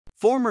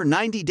Former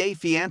 90 Day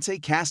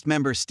Fiancé cast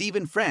member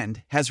Stephen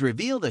Frend has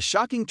revealed a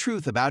shocking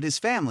truth about his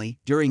family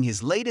during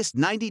his latest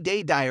 90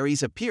 Day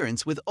Diaries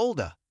appearance with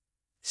Olga.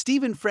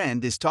 Stephen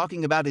Frend is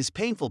talking about his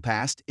painful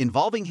past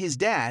involving his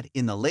dad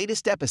in the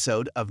latest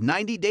episode of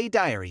 90 Day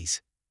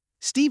Diaries.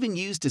 Stephen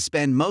used to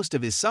spend most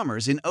of his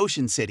summers in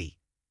Ocean City.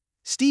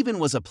 Stephen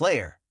was a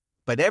player,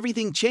 but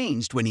everything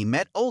changed when he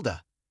met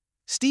Olga.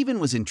 Stephen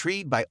was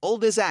intrigued by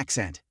Olga's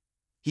accent.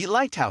 He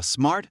liked how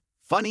smart,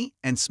 funny,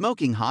 and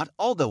smoking hot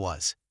Olga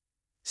was.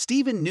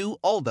 Stephen knew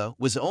Olga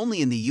was only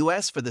in the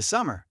US for the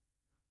summer.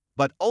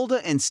 But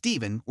Olga and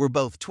Stephen were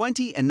both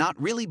 20 and not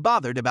really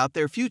bothered about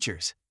their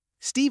futures.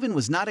 Stephen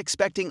was not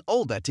expecting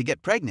Olga to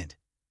get pregnant.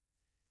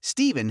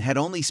 Stephen had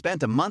only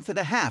spent a month and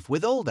a half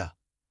with Olga.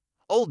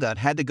 Olga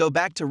had to go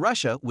back to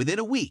Russia within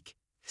a week.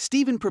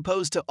 Stephen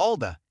proposed to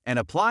Olga and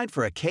applied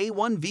for a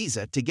K-1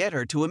 visa to get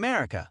her to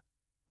America.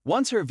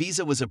 Once her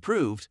visa was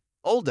approved,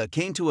 Olga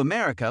came to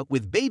America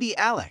with baby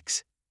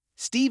Alex.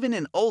 Stephen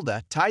and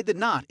Olga tied the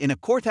knot in a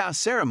courthouse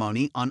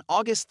ceremony on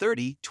August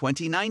 30,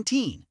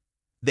 2019.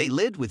 They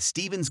lived with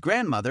Stephen's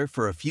grandmother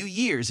for a few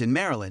years in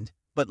Maryland,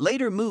 but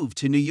later moved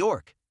to New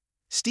York.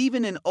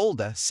 Stephen and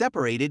Olga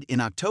separated in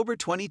October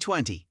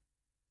 2020.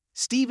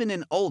 Stephen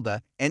and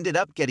Olga ended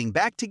up getting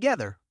back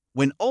together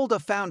when Olga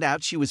found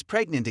out she was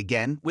pregnant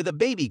again with a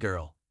baby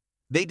girl.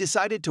 They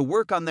decided to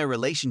work on their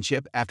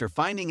relationship after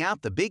finding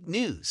out the big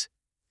news.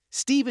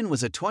 Stephen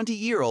was a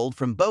 20-year-old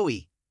from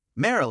Bowie,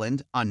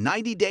 Maryland on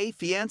 90 Day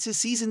Fiancé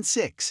Season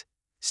 6.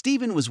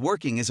 Stephen was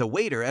working as a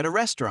waiter at a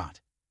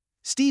restaurant.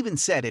 Stephen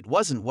said it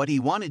wasn't what he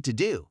wanted to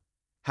do.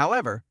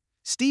 However,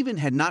 Stephen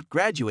had not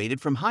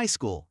graduated from high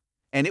school,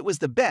 and it was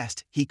the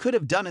best he could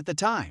have done at the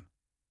time.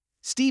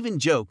 Stephen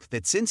joked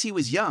that since he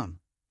was young,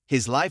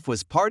 his life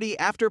was party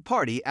after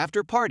party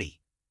after party.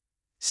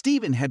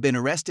 Stephen had been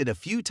arrested a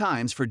few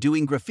times for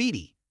doing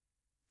graffiti.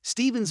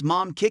 Stephen's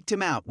mom kicked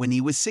him out when he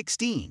was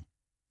 16.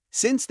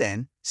 Since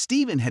then,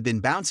 Stephen had been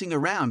bouncing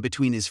around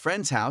between his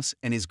friend's house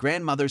and his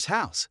grandmother's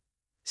house.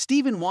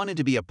 Stephen wanted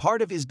to be a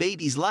part of his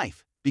baby's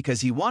life because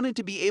he wanted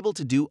to be able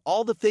to do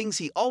all the things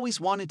he always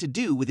wanted to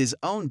do with his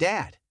own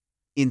dad.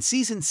 In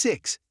Season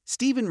 6,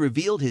 Stephen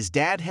revealed his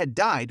dad had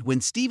died when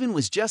Stephen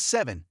was just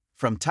 7,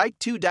 from type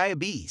 2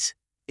 diabetes.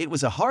 It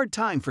was a hard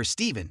time for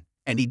Stephen,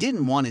 and he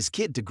didn't want his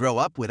kid to grow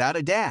up without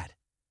a dad.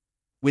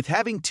 With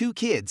having 2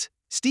 kids,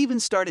 Stephen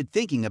started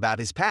thinking about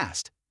his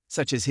past,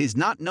 such as his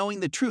not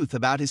knowing the truth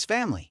about his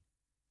family.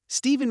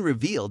 Stephen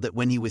revealed that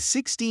when he was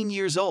 16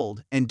 years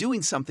old and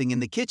doing something in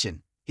the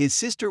kitchen, his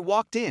sister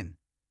walked in.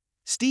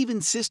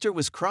 Stephen's sister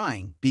was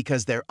crying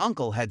because their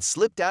uncle had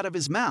slipped out of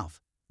his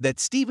mouth that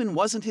Stephen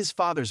wasn't his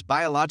father's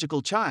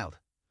biological child,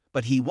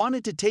 but he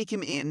wanted to take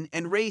him in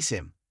and raise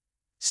him.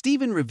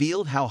 Stephen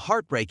revealed how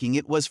heartbreaking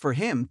it was for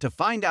him to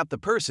find out the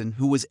person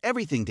who was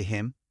everything to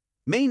him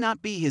may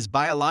not be his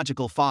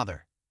biological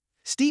father.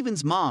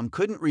 Stephen's mom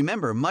couldn't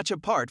remember much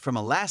apart from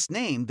a last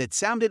name that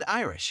sounded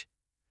Irish.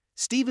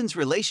 Stephen's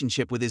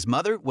relationship with his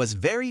mother was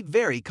very,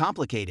 very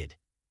complicated.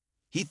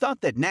 He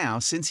thought that now,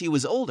 since he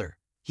was older,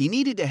 he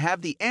needed to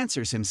have the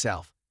answers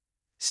himself.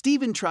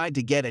 Stephen tried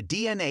to get a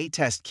DNA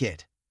test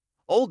kit.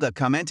 Olga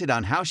commented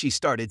on how she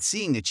started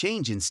seeing a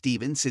change in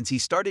Stephen since he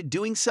started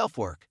doing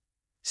self-work.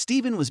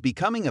 Stephen was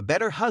becoming a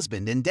better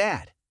husband and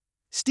dad.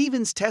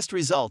 Stephen's test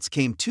results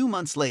came 2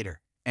 months later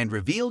and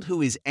revealed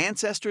who his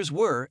ancestors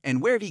were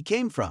and where he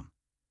came from.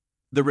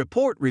 The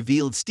report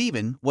revealed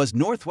Stephen was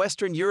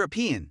Northwestern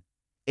European,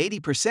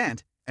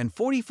 80%, and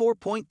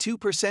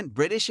 44.2%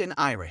 British and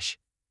Irish.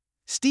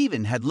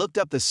 Stephen had looked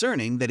up the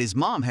surname that his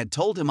mom had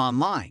told him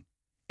online,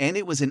 and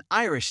it was an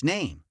Irish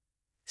name.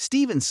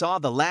 Stephen saw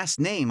the last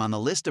name on the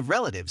list of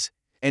relatives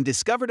and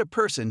discovered a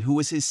person who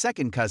was his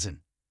second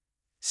cousin.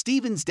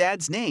 Stephen's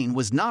dad's name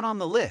was not on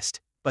the list,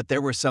 but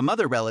there were some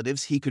other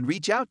relatives he could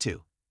reach out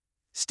to.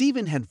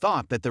 Stephen had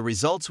thought that the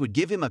results would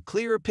give him a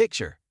clearer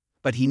picture,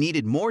 but he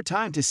needed more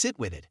time to sit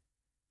with it.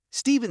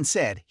 Stephen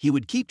said he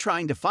would keep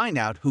trying to find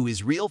out who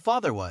his real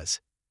father was.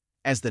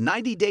 As the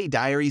 90 Day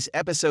Diaries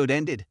episode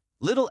ended,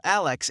 little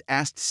Alex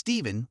asked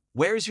Stephen,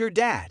 "Where's your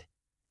dad?"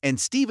 And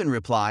Stephen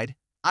replied,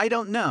 "I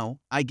don't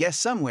know, I guess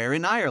somewhere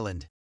in Ireland."